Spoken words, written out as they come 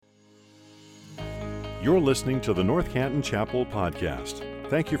You're listening to the North Canton Chapel podcast.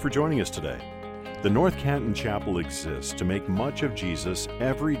 Thank you for joining us today. The North Canton Chapel exists to make much of Jesus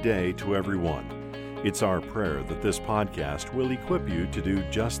every day to everyone. It's our prayer that this podcast will equip you to do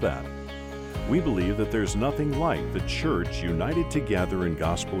just that. We believe that there's nothing like the church united together in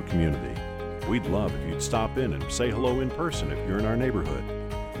gospel community. We'd love if you'd stop in and say hello in person if you're in our neighborhood.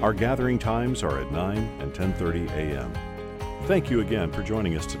 Our gathering times are at 9 and 10:30 a.m. Thank you again for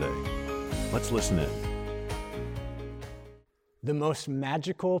joining us today. Let's listen in. The most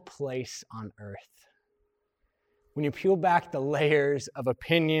magical place on earth. When you peel back the layers of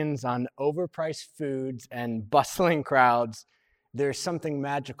opinions on overpriced foods and bustling crowds, there's something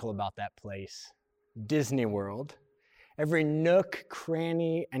magical about that place. Disney World. Every nook,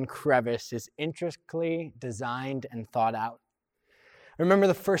 cranny, and crevice is intricately designed and thought out. I remember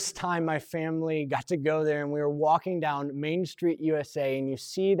the first time my family got to go there and we were walking down Main Street, USA, and you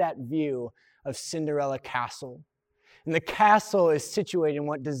see that view of Cinderella Castle. And the castle is situated in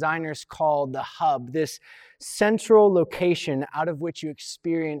what designers call the hub, this central location out of which you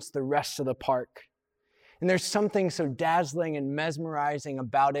experience the rest of the park. And there's something so dazzling and mesmerizing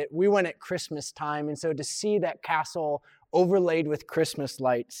about it. We went at Christmas time, and so to see that castle overlaid with Christmas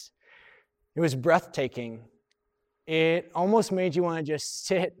lights, it was breathtaking. It almost made you want to just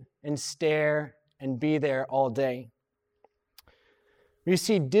sit and stare and be there all day. You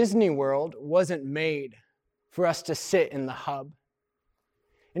see, Disney World wasn't made for us to sit in the hub.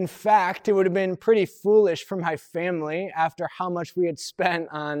 In fact, it would have been pretty foolish for my family after how much we had spent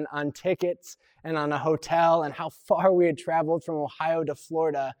on tickets and on a hotel and how far we had traveled from Ohio to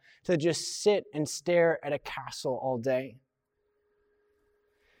Florida to just sit and stare at a castle all day.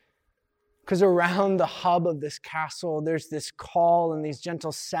 Because around the hub of this castle, there's this call and these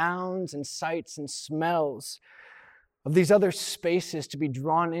gentle sounds and sights and smells of these other spaces to be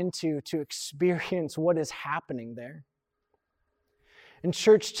drawn into to experience what is happening there. In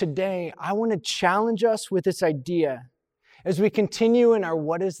church today, I want to challenge us with this idea as we continue in our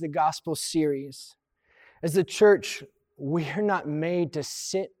What is the Gospel series. As the church, we are not made to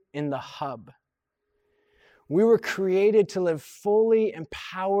sit in the hub. We were created to live fully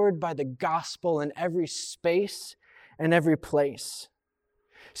empowered by the gospel in every space and every place.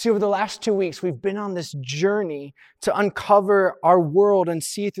 See, over the last 2 weeks, we've been on this journey to uncover our world and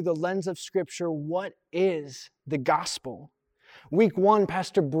see through the lens of Scripture what is the gospel. Week 1,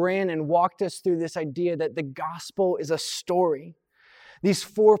 Pastor Brandon walked us through this idea that the gospel is a story. These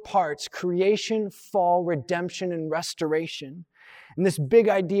 4 parts: creation, fall, redemption, and restoration. And this big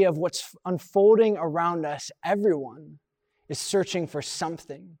idea of what's unfolding around us, everyone is searching for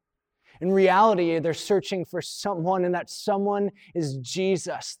something. In reality, they're searching for someone, and that someone is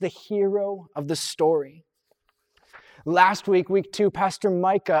Jesus, the hero of the story. Last week, week 2, Pastor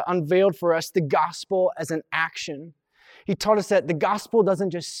Micah unveiled for us the gospel as an action. He taught us that the gospel doesn't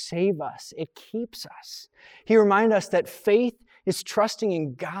just save us, it keeps us. He reminded us that faith is trusting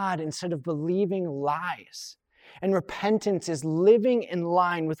in God instead of believing lies. And repentance is living in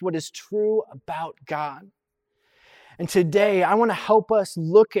line with what is true about God. And today, I want to help us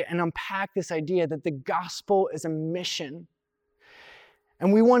look at and unpack this idea that the gospel is a mission.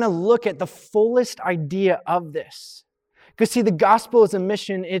 And we want to look at the fullest idea of this. Because see, the gospel is a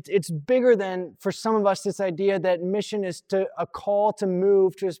mission. It's bigger than, for some of us, this idea that mission is a call to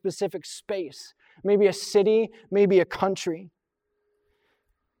move to a specific space. Maybe a city, maybe a country.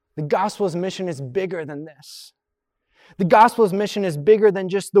 The gospel's mission is bigger than this. The gospel's mission is bigger than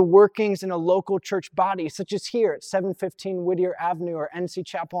just the workings in a local church body, such as here at 715 Whittier Avenue or NC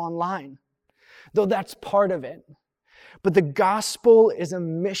Chapel Online, though that's part of it. But the gospel is a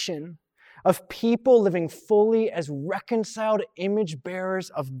mission of people living fully as reconciled image bearers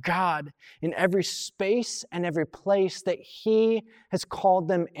of God in every space and every place that He has called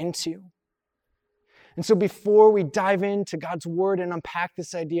them into. And so before we dive into God's Word and unpack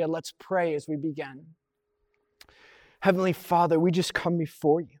this idea, let's pray as we begin. Heavenly Father, we just come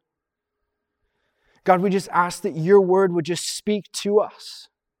before you. God, we just ask that your word would just speak to us.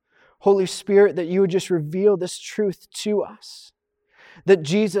 Holy Spirit, that you would just reveal this truth to us. That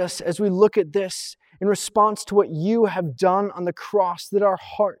Jesus, as we look at this in response to what you have done on the cross, that our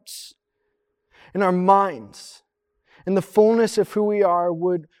hearts and our minds and the fullness of who we are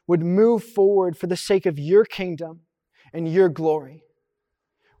would move forward for the sake of your kingdom and your glory.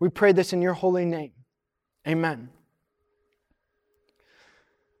 We pray this in your holy name. Amen.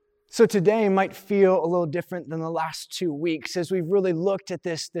 So today might feel a little different than the last 2 weeks as we've really looked at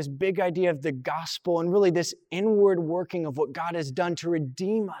this big idea of the gospel and really this inward working of what God has done to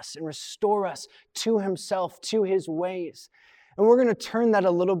redeem us and restore us to Himself, to His ways. And we're going to turn that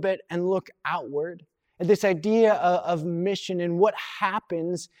a little bit and look outward at this idea of mission and what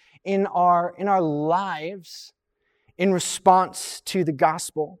happens in our lives in response to the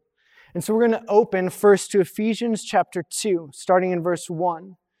gospel. And so we're going to open first to Ephesians chapter 2, starting in verse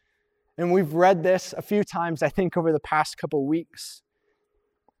 1. And we've read this a few times, I think, over the past couple weeks.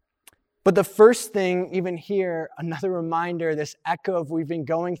 But the first thing, even here, another reminder, this echo of we've been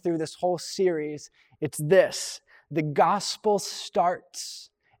going through this whole series, it's this: the gospel starts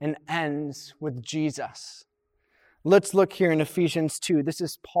and ends with Jesus. Let's look here in Ephesians 2. This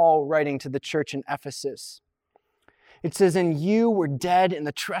is Paul writing to the church in Ephesus. It says, "And you were dead in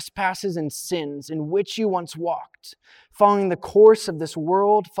the trespasses and sins in which you once walked, following the course of this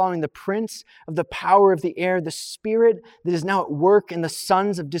world, following the prince of the power of the air, the spirit that is now at work in the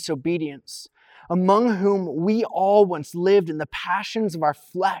sons of disobedience, among whom we all once lived in the passions of our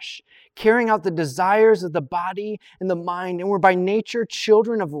flesh, carrying out the desires of the body and the mind, and were by nature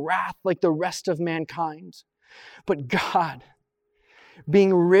children of wrath like the rest of mankind. But God,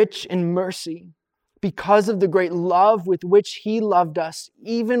 being rich in mercy, because of the great love with which He loved us,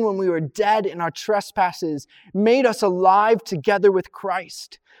 even when we were dead in our trespasses, made us alive together with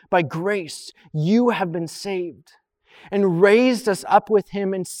Christ. By grace, you have been saved, and raised us up with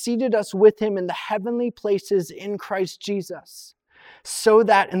Him and seated us with Him in the heavenly places in Christ Jesus, so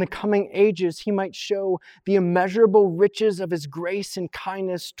that in the coming ages He might show the immeasurable riches of His grace and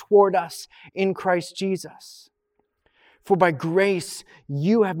kindness toward us in Christ Jesus. For by grace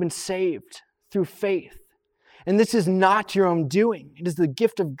you have been saved through faith. And this is not your own doing. It is the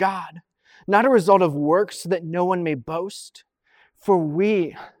gift of God, not a result of works, so that no one may boast. For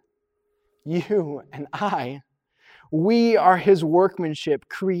we, you and I, we are His workmanship,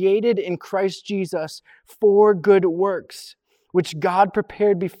 created in Christ Jesus for good works, which God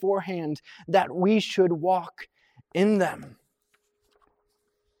prepared beforehand that we should walk in them."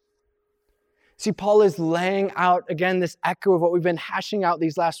 See, Paul is laying out, again, this echo of what we've been hashing out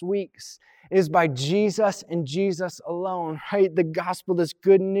these last weeks. It is by Jesus and Jesus alone, right? The gospel, this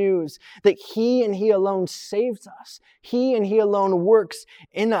good news that He and He alone saves us. He and He alone works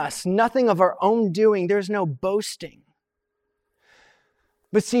in us. Nothing of our own doing. There's no boasting.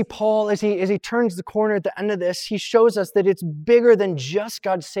 But see, Paul, as he turns the corner at the end of this, he shows us that it's bigger than just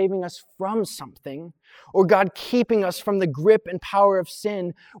God saving us from something or God keeping us from the grip and power of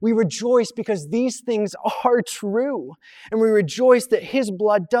sin. We rejoice because these things are true, and we rejoice that His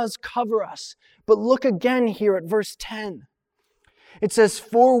blood does cover us. But look again here at verse 10. It says,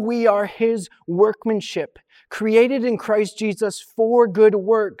 "For we are His workmanship, created in Christ Jesus for good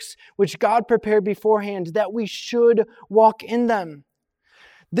works, which God prepared beforehand that we should walk in them."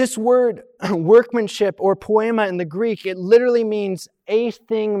 This word, workmanship or poema in the Greek, it literally means a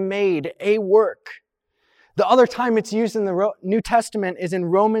thing made, a work. The other time it's used in the New Testament is in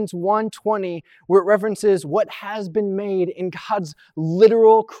Romans 1:20, where it references what has been made in God's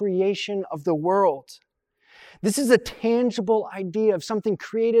literal creation of the world. This is a tangible idea of something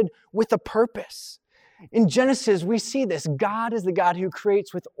created with a purpose. In Genesis, we see this. God is the God who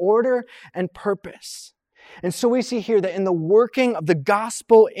creates with order and purpose. And so we see here that in the working of the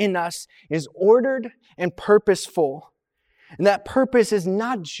gospel in us is ordered and purposeful. And that purpose is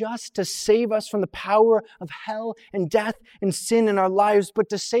not just to save us from the power of hell and death and sin in our lives, but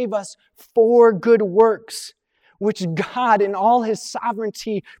to save us for good works, which God in all His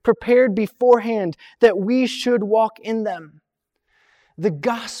sovereignty prepared beforehand that we should walk in them. The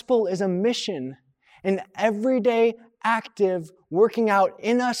gospel is a mission, an everyday, active, working out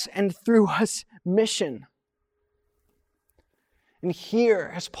in us and through us mission. And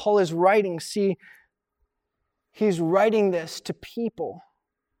here, as Paul is writing, see, he's writing this to people.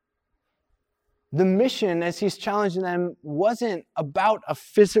 The mission, as he's challenging them, wasn't about a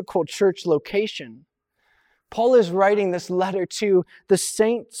physical church location. Paul is writing this letter to the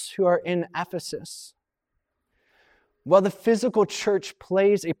saints who are in Ephesus. While the physical church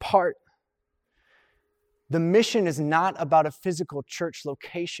plays a part, the mission is not about a physical church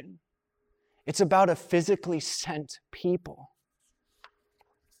location. It's about a physically sent people.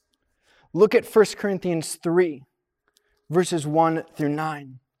 Look at 1 Corinthians 3, verses 1 through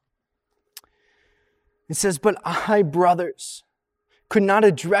 9. It says, "But I, brothers, could not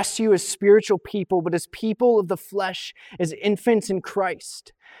address you as spiritual people, but as people of the flesh, as infants in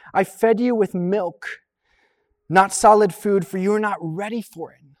Christ. I fed you with milk, not solid food, for you are not ready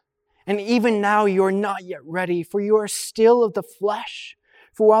for it. And even now you are not yet ready, for you are still of the flesh.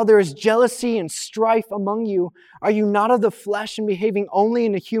 For while there is jealousy and strife among you, are you not of the flesh and behaving only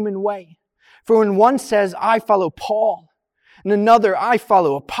in a human way? For when one says, 'I follow Paul,' and another, 'I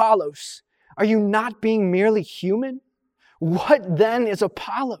follow Apollos,' are you not being merely human? What then is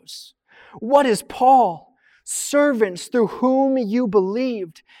Apollos? What is Paul? Servants through whom you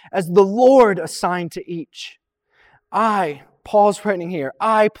believed, as the Lord assigned to each. Paul's writing here,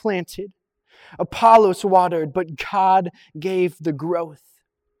 I planted, Apollos watered, but God gave the growth.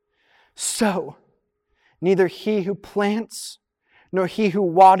 So, neither he who plants nor he who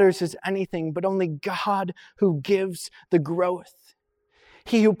waters is anything, but only God who gives the growth.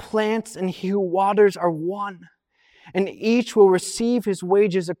 He who plants and he who waters are one, and each will receive his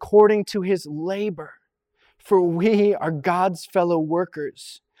wages according to his labor. For we are God's fellow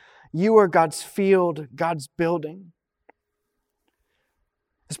workers. You are God's field, God's building.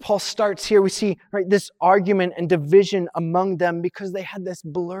 As Paul starts here, we see this argument and division among them because they had this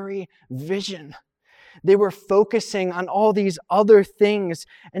blurry vision. They were focusing on all these other things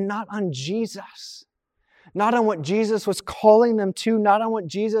and not on Jesus. Not on what Jesus was calling them to, not on what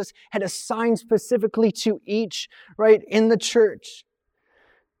Jesus had assigned specifically to each, in the church.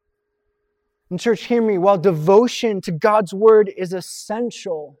 And church, hear me, while devotion to God's word is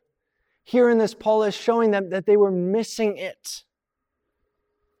essential, here in this, Paul is showing them that they were missing it.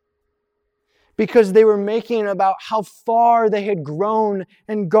 Because they were making it about how far they had grown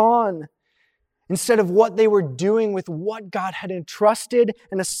and gone, instead of what they were doing with what God had entrusted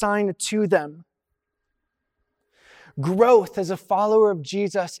and assigned to them. Growth as a follower of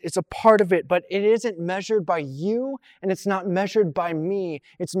Jesus is a part of it, but it isn't measured by you and it's not measured by me.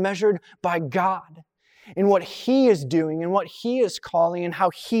 It's measured by God in what He is doing and what He is calling and how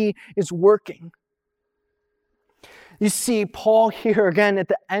He is working. You see Paul here again at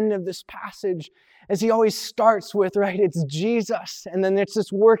the end of this passage, as he always starts with, it's Jesus, and then it's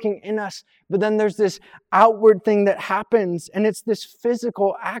this working in us, but then there's this outward thing that happens, and it's this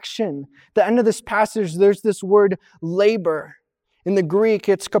physical action. The end of this passage, there's this word labor. In the Greek,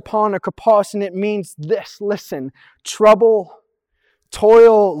 it's kapon or kapos, and it means this, listen, trouble,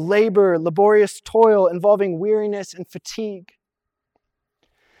 toil, labor, laborious toil involving weariness and fatigue.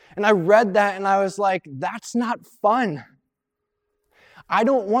 And I read that and I was like, that's not fun. I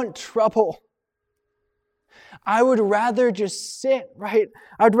don't want trouble. I would rather just sit,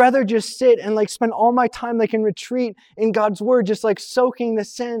 I'd rather just sit and spend all my time in retreat in God's word, just soaking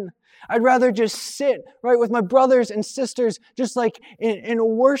this in. I'd rather just sit, with my brothers and sisters, just in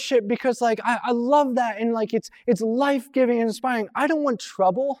worship because I love that and it's life-giving and inspiring. I don't want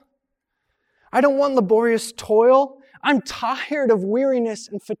trouble. I don't want laborious toil. I'm tired of weariness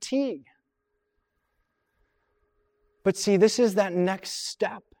and fatigue. But see, this is that next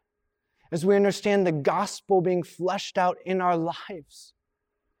step as we understand the gospel being fleshed out in our lives.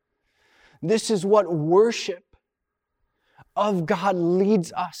 This is what worship of God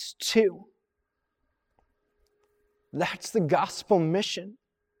leads us to. That's the gospel mission.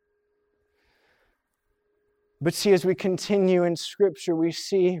 But see, as we continue in Scripture, we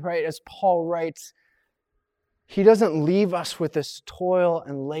see, as Paul writes, he doesn't leave us with this toil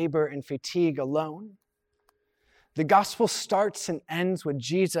and labor and fatigue alone. The gospel starts and ends with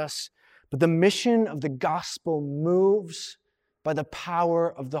Jesus, but the mission of the gospel moves by the power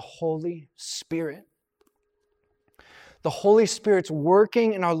of the Holy Spirit. The Holy Spirit's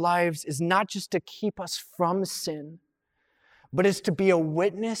working in our lives is not just to keep us from sin, but is to be a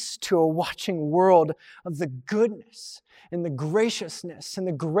witness to a watching world of the goodness and the graciousness and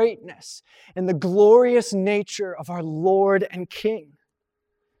the greatness and the glorious nature of our Lord and King.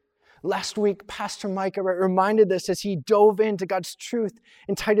 Last week, Pastor Micah reminded us as he dove into God's truth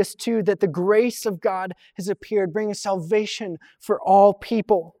in Titus 2 that the grace of God has appeared, bringing salvation for all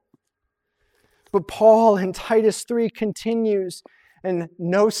people. But Paul in Titus 3 continues, and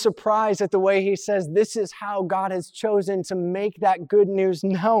no surprise at the way he says this is how God has chosen to make that good news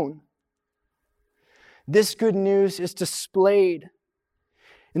known. This good news is displayed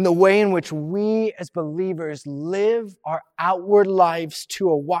in the way in which we as believers live our outward lives to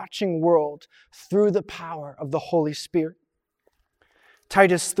a watching world through the power of the Holy Spirit.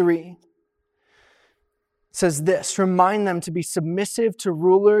 Titus 3 says this, remind them to be submissive to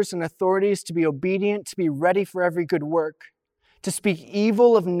rulers and authorities, to be obedient, to be ready for every good work, to speak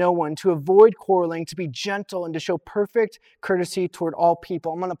evil of no one, to avoid quarreling, to be gentle, and to show perfect courtesy toward all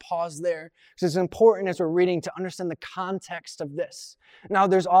people. I'm going to pause there because it's important as we're reading to understand the context of this. Now,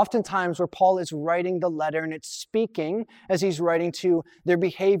 there's often times where Paul is writing the letter and it's speaking as he's writing to their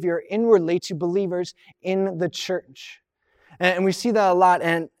behavior inwardly to believers in the church. And we see that a lot.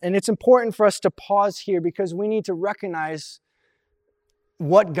 And it's important for us to pause here because we need to recognize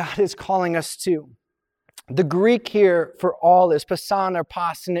what God is calling us to. The Greek here for all is pasan or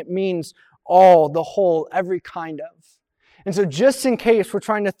pas, and it means all, the whole, every kind of. And so just in case we're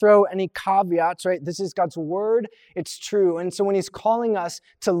trying to throw any caveats, right? This is God's word. It's true. And so when he's calling us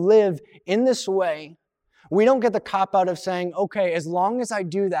to live in this way, we don't get the cop-out of saying, okay, as long as I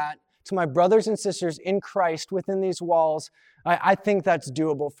do that to my brothers and sisters in Christ within these walls, I think that's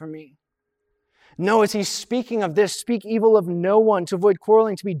doable for me. No, as he's speaking of this, speak evil of no one, to avoid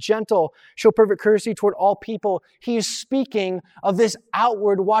quarreling, to be gentle, show perfect courtesy toward all people. He is speaking of this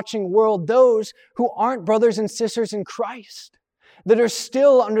outward watching world, those who aren't brothers and sisters in Christ, that are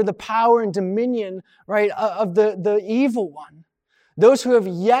still under the power and dominion, right, of the evil one. Those who have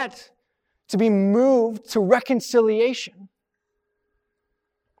yet to be moved to reconciliation.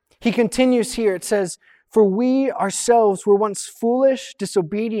 He continues here, it says, for we ourselves were once foolish,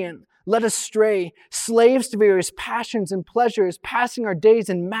 disobedient, led astray, slaves to various passions and pleasures, passing our days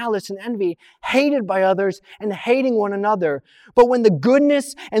in malice and envy, hated by others and hating one another. But when the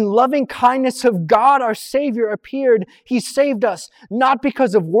goodness and loving kindness of God our Savior appeared, he saved us, not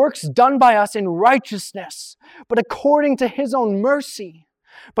because of works done by us in righteousness, but according to his own mercy,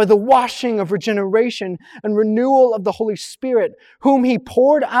 by the washing of regeneration and renewal of the Holy Spirit, whom he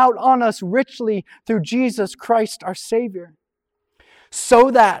poured out on us richly through Jesus Christ our Savior,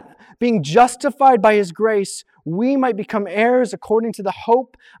 so that, being justified by his grace, we might become heirs according to the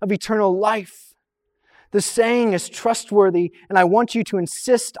hope of eternal life. The saying is trustworthy, and I want you to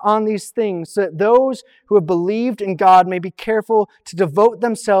insist on these things, so that those who have believed in God may be careful to devote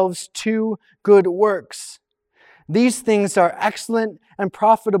themselves to good works. These things are excellent and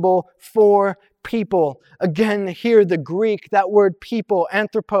profitable for people. Again, here the Greek, that word people,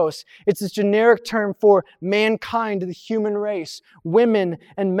 anthropos, it's this generic term for mankind, the human race, women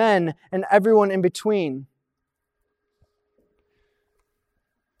and men and everyone in between.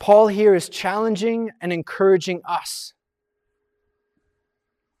 Paul here is challenging and encouraging us.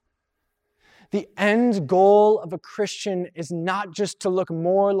 The end goal of a Christian is not just to look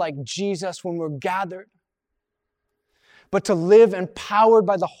more like Jesus when we're gathered, but to live empowered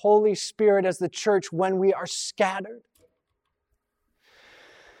by the Holy Spirit as the church when we are scattered.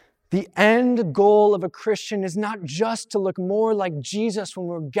 The end goal of a Christian is not just to look more like Jesus when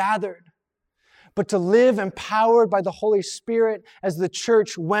we're gathered, but to live empowered by the Holy Spirit as the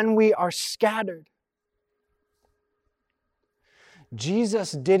church when we are scattered.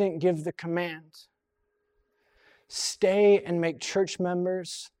 Jesus didn't give the command, stay and make church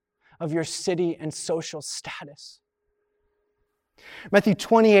members of your city and social status. Matthew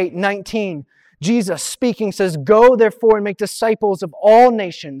 28:19, Jesus speaking says, go therefore and make disciples of all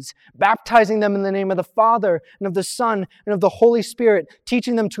nations, baptizing them in the name of the Father and of the Son and of the Holy Spirit,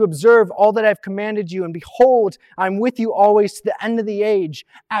 teaching them to observe all that I have commanded you. And behold, I'm with you always to the end of the age.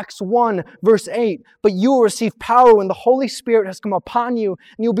 Acts 1 verse 8, but you will receive power when the Holy Spirit has come upon you,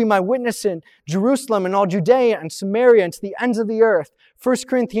 and you'll be my witness in Jerusalem and all Judea and Samaria and to the ends of the earth. 1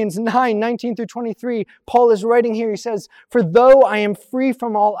 Corinthians 9:19 through 23, Paul is writing here, he says, for though I am free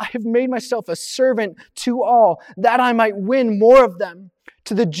from all, I have made myself a servant to all, that I might win more of them.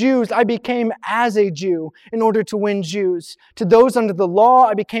 To the Jews, I became as a Jew in order to win Jews. To those under the law,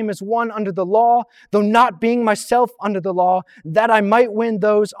 I became as one under the law, though not being myself under the law, that I might win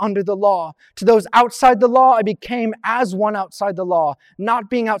those under the law. To those outside the law, I became as one outside the law, not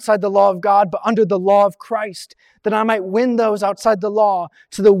being outside the law of God, but under the law of Christ, that I might win those outside the law.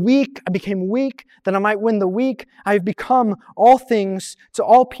 To the weak, I became weak, that I might win the weak. I have become all things to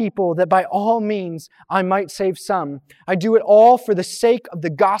all people, that by all means I might save some. I do it all for the sake of the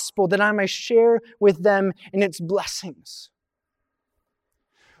gospel, that I may share with them in its blessings.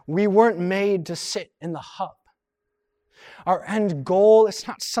 We weren't made to sit in the hub. Our end goal is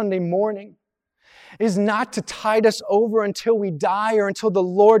not Sunday morning. It is not to tide us over until we die or until the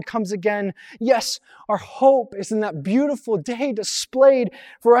Lord comes again. Yes, our hope is in that beautiful day displayed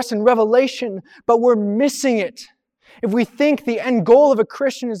for us in Revelation, but we're missing it if we think the end goal of a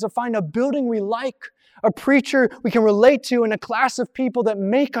Christian is to find a building we like, a preacher we can relate to, and a class of people that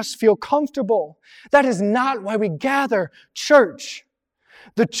make us feel comfortable. That is not why we gather church.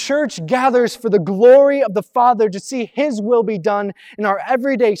 The church gathers for the glory of the Father to see His will be done in our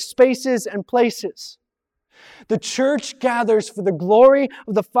everyday spaces and places. The church gathers for the glory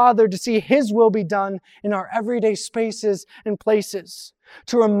of the Father to see His will be done in our everyday spaces and places,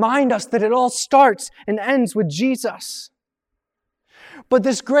 to remind us that it all starts and ends with Jesus. But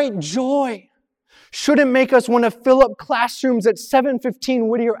this great joy shouldn't make us want to fill up classrooms at 715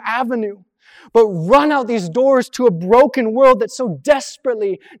 Whittier Avenue, but run out these doors to a broken world that so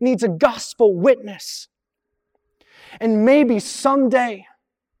desperately needs a gospel witness. And maybe someday,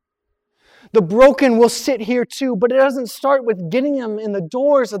 the broken will sit here too, but it doesn't start with getting them in the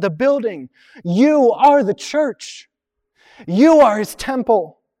doors of the building. You are the church. You are His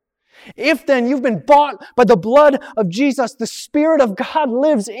temple. If then you've been bought by the blood of Jesus, the Spirit of God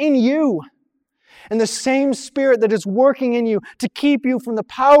lives in you. And the same Spirit that is working in you to keep you from the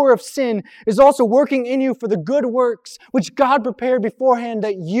power of sin is also working in you for the good works which God prepared beforehand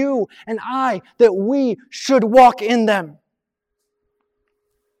that you and I, that we should walk in them.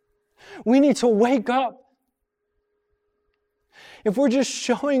 We need to wake up. If we're just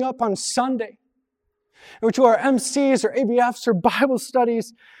showing up on Sunday, or to our MCs or ABFs or Bible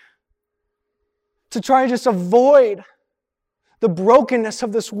studies, to try to just avoid the brokenness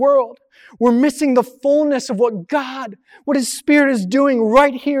of this world, we're missing the fullness of what God, what His Spirit is doing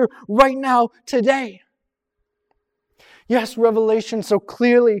right here, right now, today. Yes, Revelation so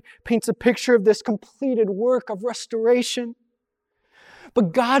clearly paints a picture of this completed work of restoration.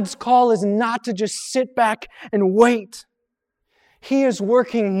 But God's call is not to just sit back and wait. He is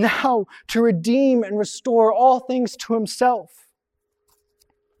working now to redeem and restore all things to Himself.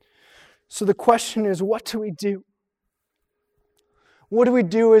 So the question is, what do we do? What do we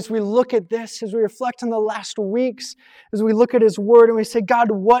do as we look at this, as we reflect on the last weeks, as we look at His Word and we say, God,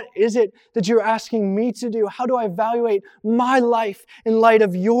 what is it that you're asking me to do? How do I evaluate my life in light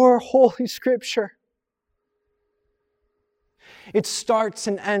of your Holy Scripture? It starts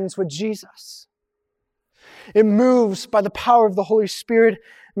and ends with Jesus. It moves by the power of the Holy Spirit,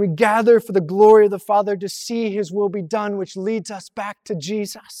 and we gather for the glory of the Father to see His will be done, which leads us back to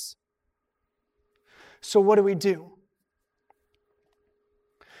Jesus. So what do we do?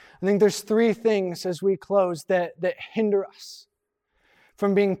 I think there's three things as we close that hinder us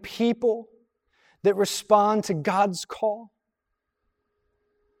from being people that respond to God's call.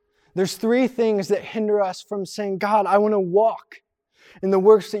 There's three things that hinder us from saying, God, I want to walk in the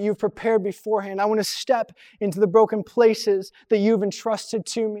works that you've prepared beforehand. I want to step into the broken places that you've entrusted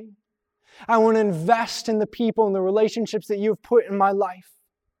to me. I want to invest in the people and the relationships that you've put in my life.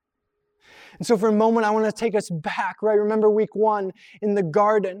 And so for a moment, I want to take us back, right? Remember week 1 in the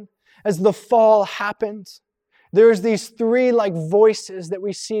garden, as the fall happened. There's these three voices that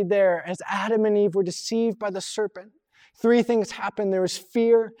we see there as Adam and Eve were deceived by the serpent. Three things happened. There was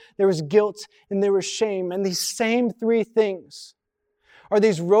fear, there was guilt, and there was shame. And these same three things are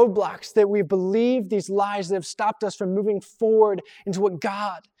these roadblocks that we believe, these lies that have stopped us from moving forward into what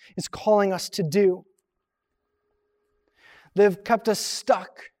God is calling us to do. They've kept us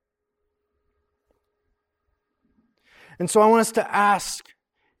stuck. And so I want us to ask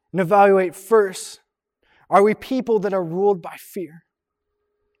and evaluate first, are we people that are ruled by fear?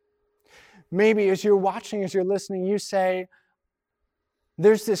 Maybe as you're watching, as you're listening, you say,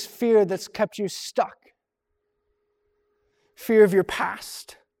 there's this fear that's kept you stuck. Fear of your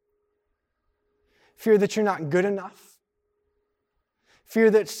past. Fear that you're not good enough.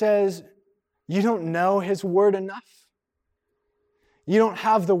 Fear that says you don't know His Word enough. You don't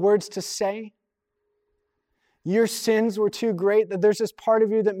have the words to say. Your sins were too great, that there's this part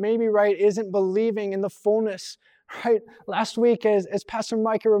of you that maybe, right, isn't believing in the fullness, right? Last week, as Pastor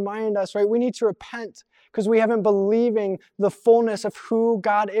Micah reminded us, right, we need to repent because we haven't believing the fullness of who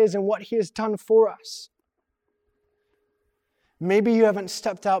God is and what He has done for us. Maybe you haven't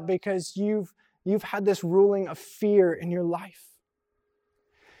stepped out because you've had this ruling of fear in your life.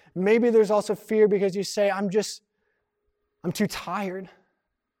 Maybe there's also fear because you say, I'm too tired.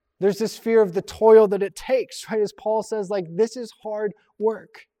 There's this fear of the toil that it takes, right? As Paul says, this is hard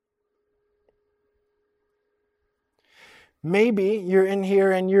work. Maybe you're in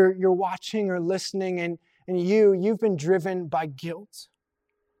here and you're watching or listening and you've been driven by guilt.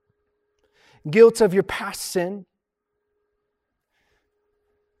 Guilt of your past sin.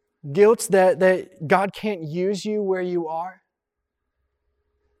 Guilt that God can't use you where you are.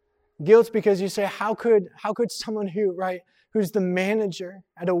 Guilt because you say, how could someone who's the manager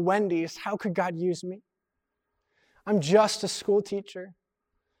at a Wendy's, how could God use me? I'm just a school teacher.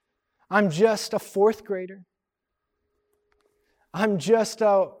 I'm just a fourth grader. I'm just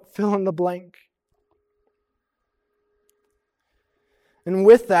a fill in the blank. And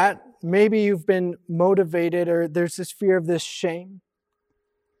with that, maybe you've been motivated or there's this fear of this shame.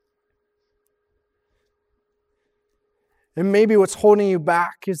 And maybe what's holding you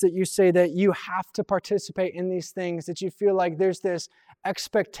back is that you say that you have to participate in these things, that you feel like there's this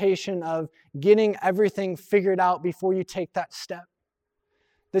expectation of getting everything figured out before you take that step.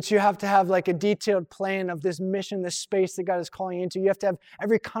 That you have to have a detailed plan of this mission, this space that God is calling you into. You have to have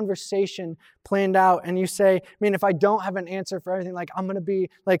every conversation planned out. And you say, if I don't have an answer for everything, I'm going to be,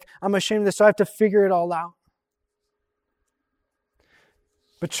 I'm ashamed of this, so I have to figure it all out.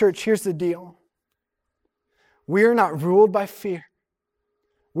 But church, here's the deal. We are not ruled by fear.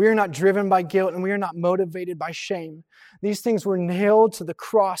 We are not driven by guilt and we are not motivated by shame. These things were nailed to the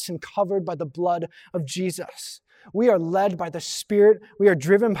cross and covered by the blood of Jesus. We are led by the Spirit, we are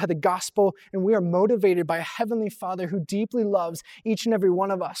driven by the gospel, and we are motivated by a heavenly Father who deeply loves each and every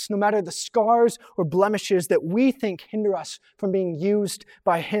one of us, no matter the scars or blemishes that we think hinder us from being used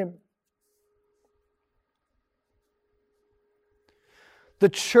by Him. The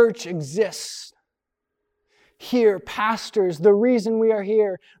church exists. Here, pastors, the reason we are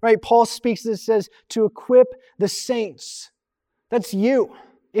here, right? Paul speaks, it says, to equip the saints. That's you.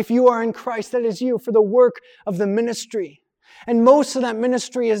 If you are in Christ, that is you for the work of the ministry. And most of that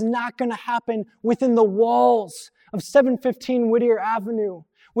ministry is not going to happen within the walls of 715 Whittier Avenue,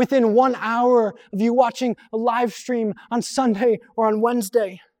 within 1 hour of you watching a live stream on Sunday or on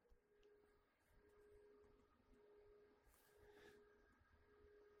Wednesday.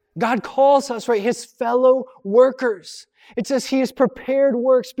 God calls us, right, His fellow workers. It says He has prepared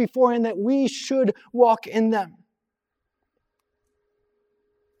works beforehand that we should walk in them.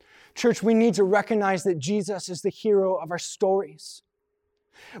 Church, we need to recognize that Jesus is the hero of our stories.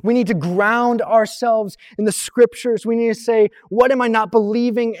 We need to ground ourselves in the Scriptures. We need to say, what am I not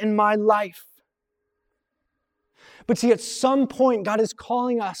believing in my life? But see, at some point, God is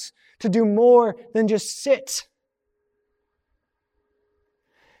calling us to do more than just sit.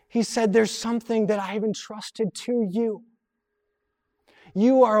 He said, there's something that I have entrusted to you.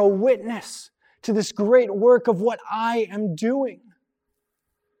 You are a witness to this great work of what I am doing.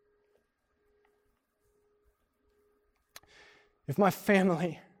 If my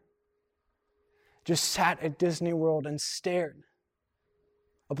family just sat at Disney World and stared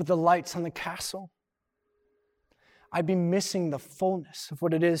up at the lights on the castle, I'd be missing the fullness of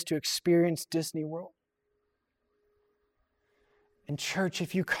what it is to experience Disney World. And church,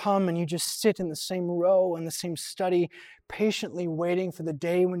 if you come and you just sit in the same row in the same study, patiently waiting for the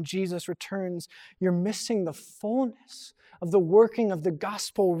day when Jesus returns, you're missing the fullness of the working of the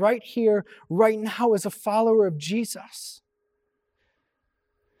gospel right here, right now as a follower of Jesus.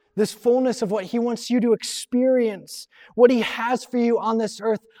 This fullness of what He wants you to experience, what He has for you on this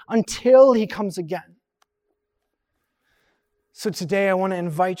earth until He comes again. So today I want to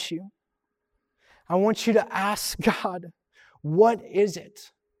invite you. I want you to ask God, what is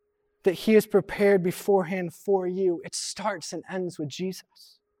it that He has prepared beforehand for you? It starts and ends with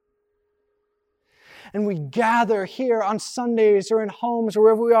Jesus. And we gather here on Sundays or in homes or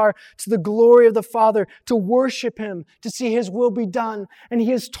wherever we are to the glory of the Father, to worship Him, to see His will be done. And He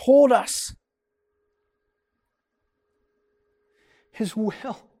has told us His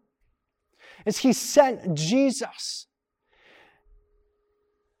will as He sent Jesus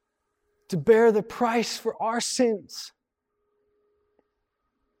to bear the price for our sins.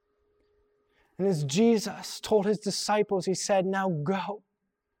 And as Jesus told His disciples, He said, now go.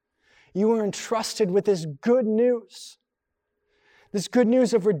 You are entrusted with this good news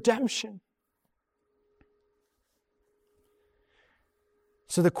of redemption.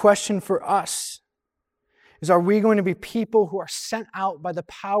 So the question for us is, are we going to be people who are sent out by the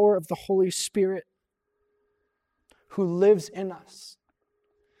power of the Holy Spirit who lives in us?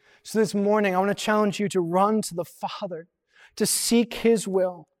 So this morning, I want to challenge you to run to the Father, to seek His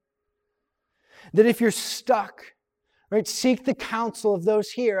will. That if you're stuck, right, seek the counsel of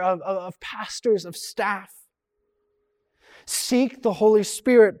those here, of pastors, of staff. Seek the Holy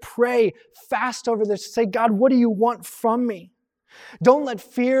Spirit. Pray, fast over this. Say, God, what do you want from me? Don't let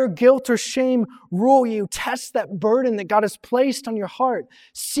fear, guilt, or shame rule you. Test that burden that God has placed on your heart.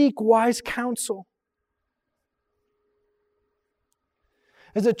 Seek wise counsel.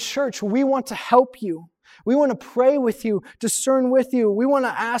 As a church, we want to help you. We want to pray with you, discern with you. We want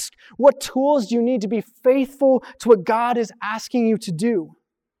to ask, what tools do you need to be faithful to what God is asking you to do?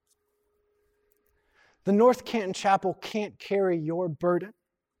 The North Canton Chapel can't carry your burden.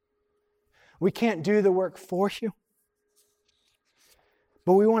 We can't do the work for you.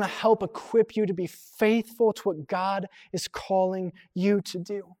 But we want to help equip you to be faithful to what God is calling you to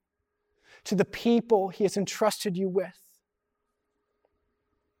do, to the people He has entrusted you with.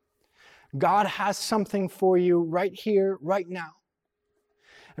 God has something for you right here, right now.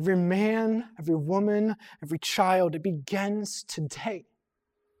 Every man, every woman, every child, it begins today.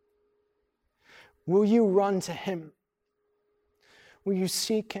 Will you run to Him? Will you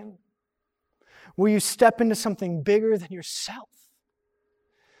seek Him? Will you step into something bigger than yourself?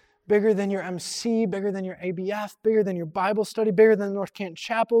 Bigger than your MC, bigger than your ABF, bigger than your Bible study, bigger than North Canton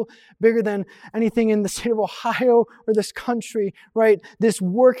Chapel, bigger than anything in the state of Ohio or this country, right? This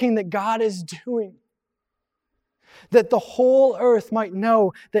working that God is doing. That the whole earth might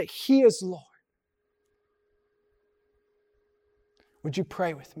know that He is Lord. Would you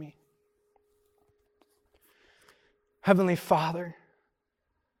pray with me? Heavenly Father,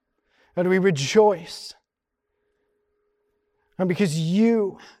 God, we rejoice. And because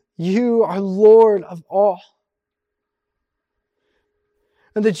you are Lord of all.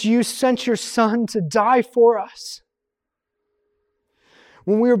 And that you sent your Son to die for us.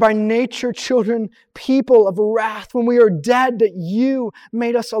 When we were by nature children, people of wrath, when we are dead, that you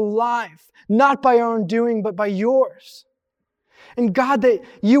made us alive, not by our own doing, but by yours. And God, that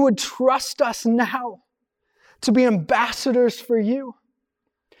you would trust us now to be ambassadors for you,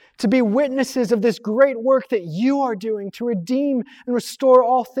 to be witnesses of this great work that you are doing to redeem and restore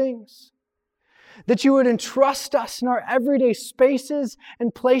all things. That you would entrust us in our everyday spaces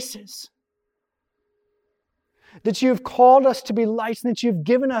and places. That you have called us to be lights, and that you've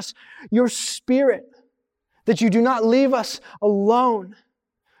given us your Spirit. That you do not leave us alone,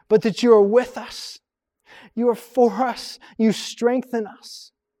 but that you are with us. You are for us. You strengthen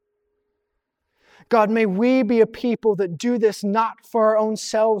us. God, may we be a people that do this not for our own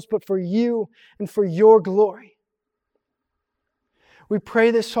selves, but for you and for your glory. We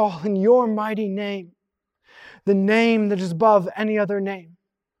pray this all in your mighty name, the name that is above any other name,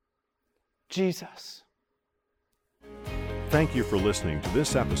 Jesus. Thank you for listening to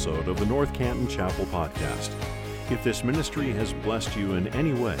this episode of the North Canton Chapel Podcast. If this ministry has blessed you in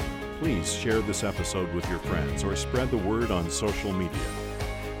any way, please share this episode with your friends or spread the word on social media.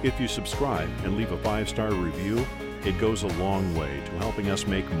 If you subscribe and leave a 5-star review, it goes a long way to helping us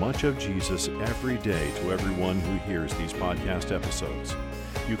make much of Jesus every day to everyone who hears these podcast episodes.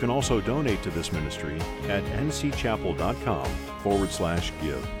 You can also donate to this ministry at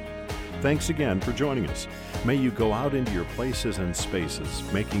ncchapel.com/give. Thanks again for joining us. May you go out into your places and spaces,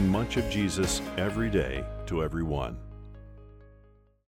 making much of Jesus every day to everyone.